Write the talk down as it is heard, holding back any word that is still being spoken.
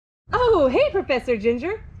Oh, hey, Professor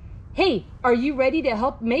Ginger. Hey, are you ready to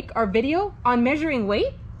help make our video on measuring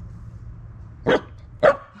weight?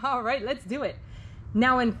 All right, let's do it.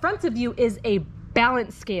 Now in front of you is a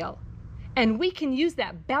balance scale, and we can use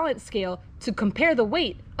that balance scale to compare the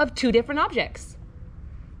weight of two different objects.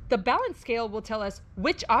 The balance scale will tell us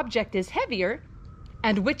which object is heavier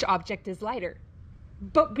and which object is lighter.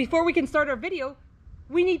 But before we can start our video,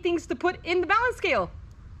 we need things to put in the balance scale.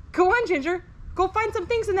 Go on, Ginger. Go find some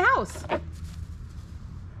things in the house.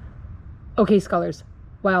 Okay, scholars,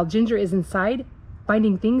 while Ginger is inside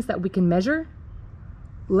finding things that we can measure,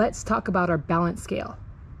 let's talk about our balance scale.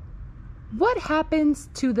 What happens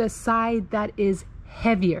to the side that is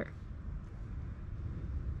heavier?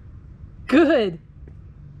 Good.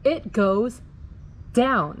 It goes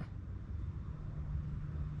down.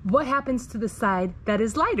 What happens to the side that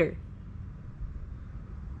is lighter?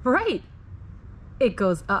 Right. It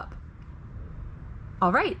goes up.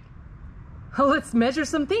 All right. Let's measure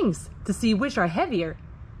some things to see which are heavier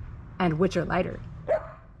and which are lighter.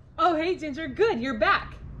 Oh, hey, Ginger. Good. You're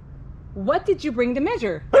back. What did you bring to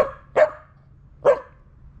measure?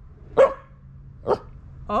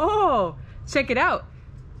 Oh, check it out.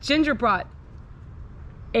 Ginger brought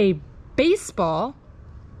a baseball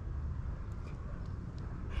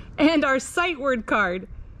and our sight word card.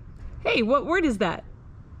 Hey, what word is that?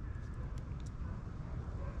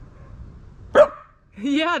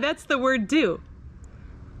 Yeah, that's the word do.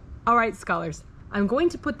 All right, scholars, I'm going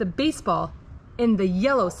to put the baseball in the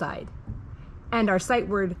yellow side and our sight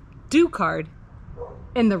word do card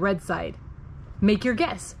in the red side. Make your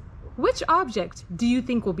guess. Which object do you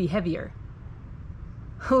think will be heavier?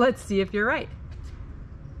 Let's see if you're right.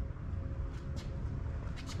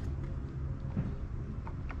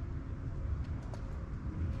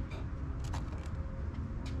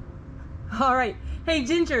 All right. Hey,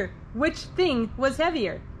 Ginger, which thing was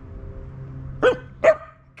heavier?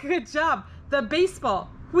 Good job. The baseball.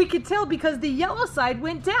 We could tell because the yellow side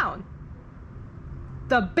went down.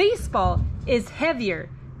 The baseball is heavier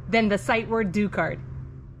than the sight word do card.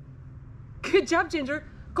 Good job, Ginger.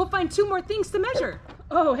 Go find two more things to measure.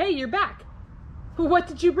 Oh, hey, you're back. What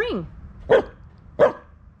did you bring?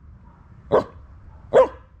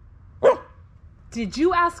 Did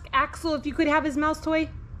you ask Axel if you could have his mouse toy?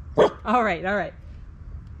 All right, all right.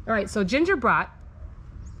 All right, so Ginger brought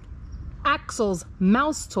Axel's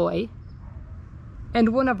mouse toy and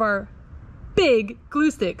one of our big glue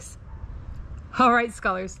sticks. All right,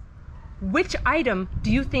 scholars, which item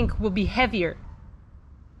do you think will be heavier?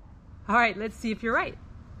 All right, let's see if you're right.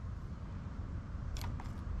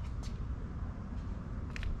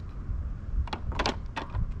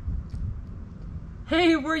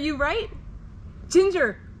 Hey, were you right?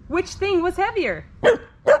 Ginger, which thing was heavier?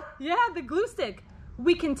 Yeah, the glue stick.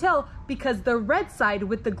 We can tell because the red side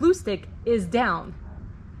with the glue stick is down.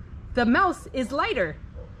 The mouse is lighter.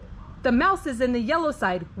 The mouse is in the yellow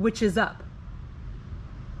side, which is up.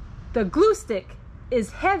 The glue stick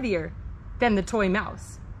is heavier than the toy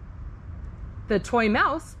mouse. The toy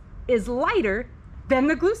mouse is lighter than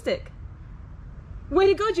the glue stick. Way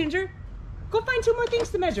to go, Ginger. Go find two more things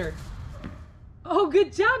to measure. Oh,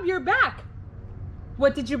 good job, you're back.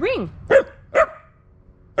 What did you bring?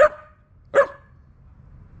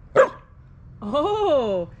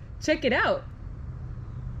 Oh, check it out.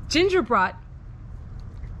 Ginger brought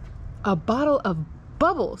a bottle of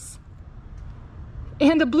bubbles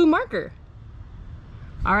and a blue marker.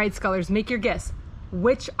 All right, scholars, make your guess.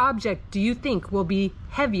 Which object do you think will be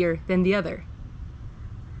heavier than the other?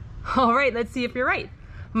 All right, let's see if you're right.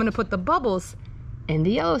 I'm gonna put the bubbles in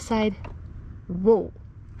the yellow side. Whoa.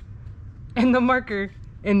 And the marker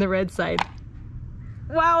in the red side.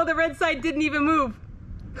 Wow, the red side didn't even move.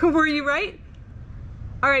 Were you right?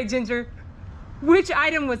 All right, Ginger, which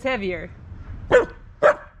item was heavier?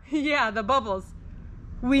 Yeah, the bubbles.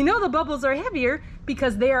 We know the bubbles are heavier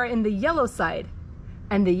because they are in the yellow side,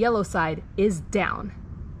 and the yellow side is down.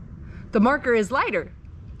 The marker is lighter.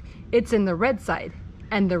 It's in the red side,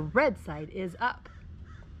 and the red side is up.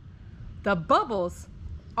 The bubbles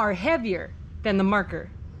are heavier than the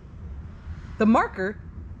marker. The marker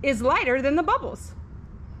is lighter than the bubbles.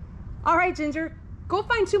 All right, Ginger, go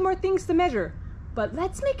find two more things to measure, but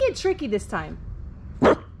let's make it tricky this time.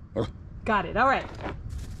 Got it, all right.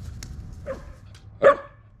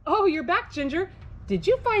 Oh, you're back, Ginger. Did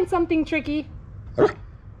you find something tricky?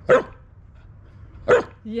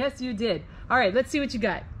 Yes, you did. All right, let's see what you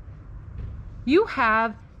got. You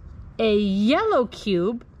have a yellow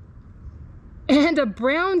cube and a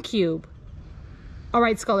brown cube. All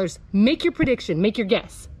right, scholars, make your prediction, make your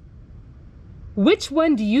guess. Which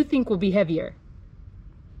one do you think will be heavier?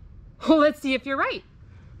 Well, let's see if you're right.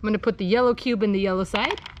 I'm gonna put the yellow cube in the yellow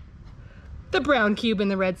side, the brown cube in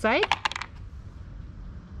the red side.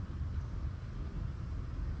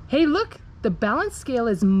 Hey, look, the balance scale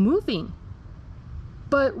is moving.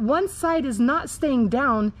 But one side is not staying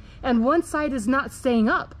down and one side is not staying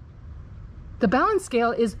up. The balance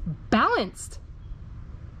scale is balanced.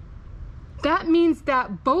 That means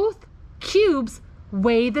that both cubes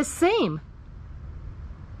weigh the same.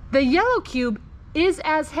 The yellow cube is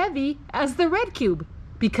as heavy as the red cube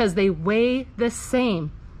because they weigh the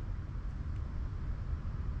same.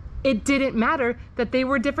 It didn't matter that they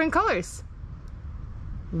were different colors.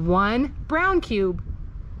 One brown cube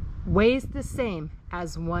weighs the same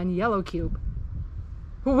as one yellow cube.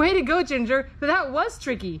 Way to go, Ginger. That was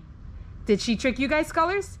tricky. Did she trick you guys,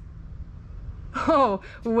 scholars? Oh,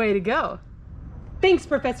 way to go. Thanks,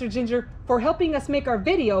 Professor Ginger, for helping us make our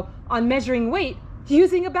video on measuring weight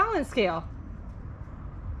using a balance scale.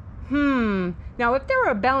 Now if there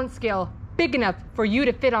were a balance scale big enough for you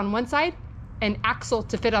to fit on one side and Axel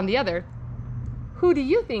to fit on the other, who do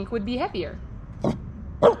you think would be heavier?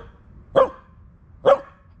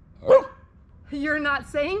 You're not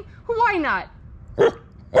saying? Why not?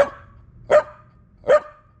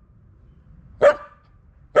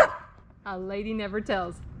 A lady never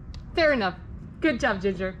tells. Fair enough. Good job,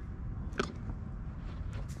 Ginger.